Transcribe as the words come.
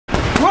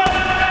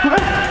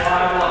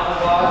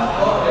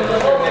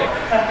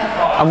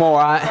I'm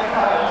alright.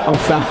 I'm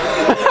fine.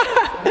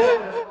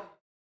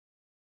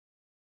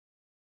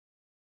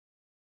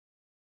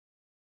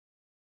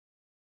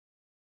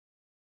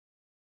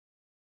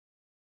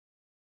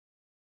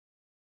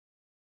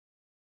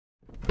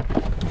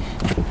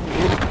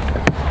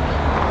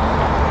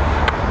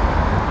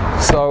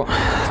 So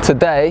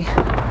today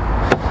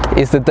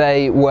is the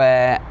day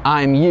where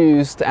I'm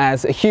used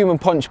as a human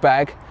punch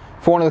bag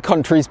for one of the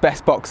country's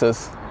best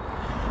boxers.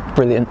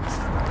 Brilliant.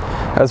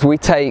 As we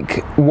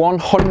take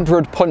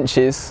 100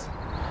 punches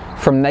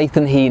from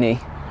Nathan Heaney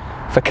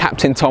for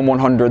Captain Tom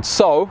 100.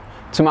 So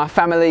to my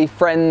family,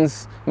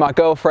 friends, my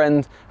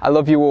girlfriend, I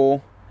love you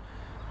all.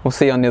 We'll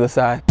see you on the other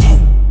side.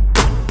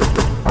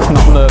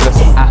 Not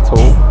nervous at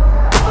all.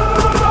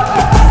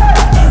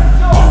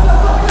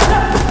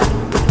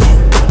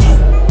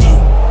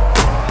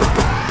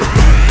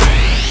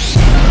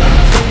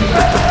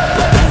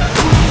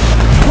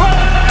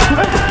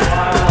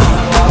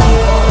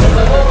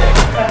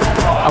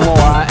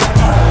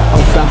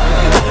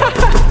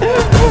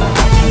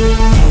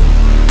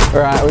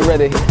 Right, we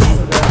ready?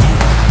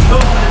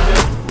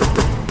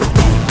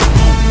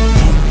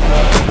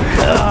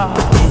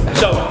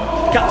 So,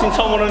 Captain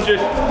Tom 100,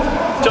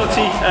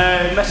 Jonty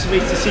messaged me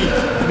to see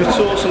if we could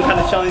sort some kind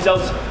of challenge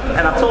out,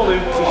 and I told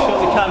him we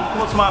surely can.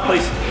 Come up to my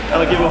place and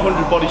I'll give him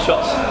 100 body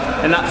shots,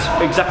 and that's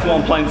exactly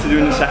what I'm planning to do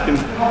in a second.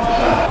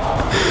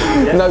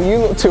 Yeah. No, you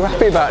look too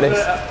happy about this.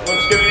 I'm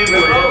just going in for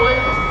it.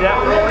 Yeah,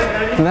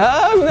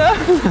 no, no.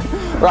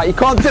 Right, you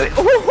can't do it.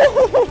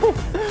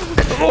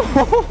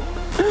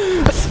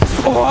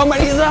 Oh, how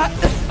many is that?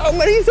 How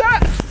many is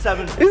that?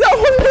 7. Is that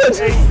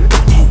 100?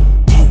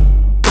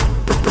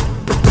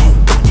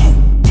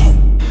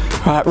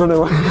 8. Right, run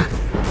away.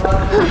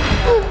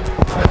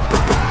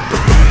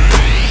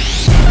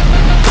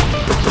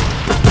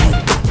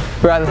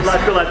 Right. Good lad,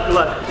 good lad, good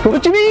lad.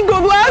 What do you mean,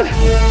 good lad?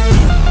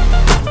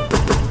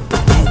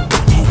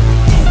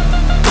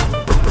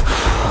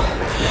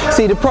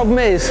 See, the problem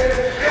is,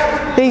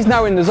 he's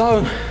now in the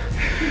zone.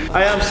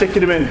 I am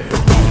sicking him in.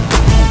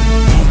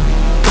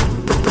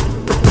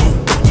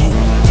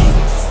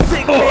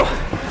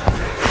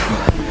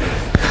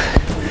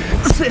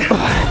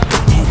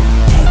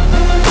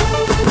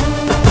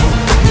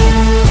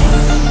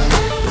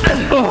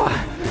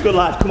 Good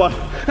lad, come on.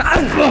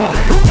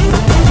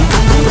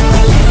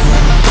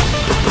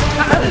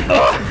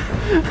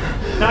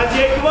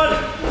 98, come on.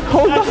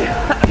 Hold on.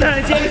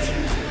 98.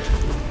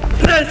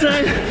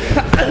 99.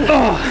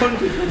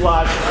 100, good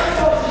lad.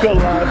 Good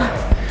lad.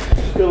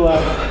 Good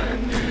lad.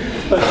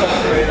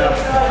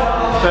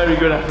 Fantastic. Very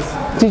good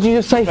effort. Did you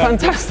just say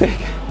fantastic?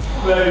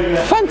 Very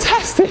good.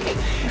 Fantastic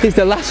is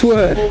the last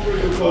word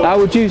I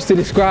would use to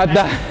describe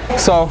that.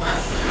 So,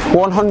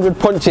 100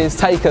 punches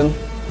taken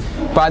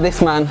by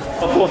this man.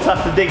 Of course, I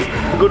have to dig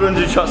a good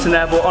 100 shots in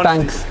there, but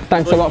honestly,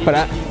 thanks a lot for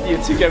that. You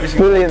took every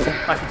single Brilliant.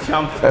 like a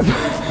champ.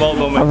 Well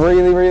done, mate. I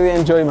really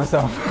enjoyed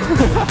myself.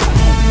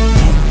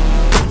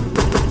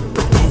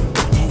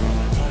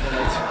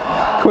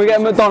 Can we get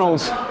a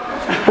McDonald's?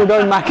 We'll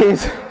go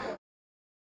Mackey's.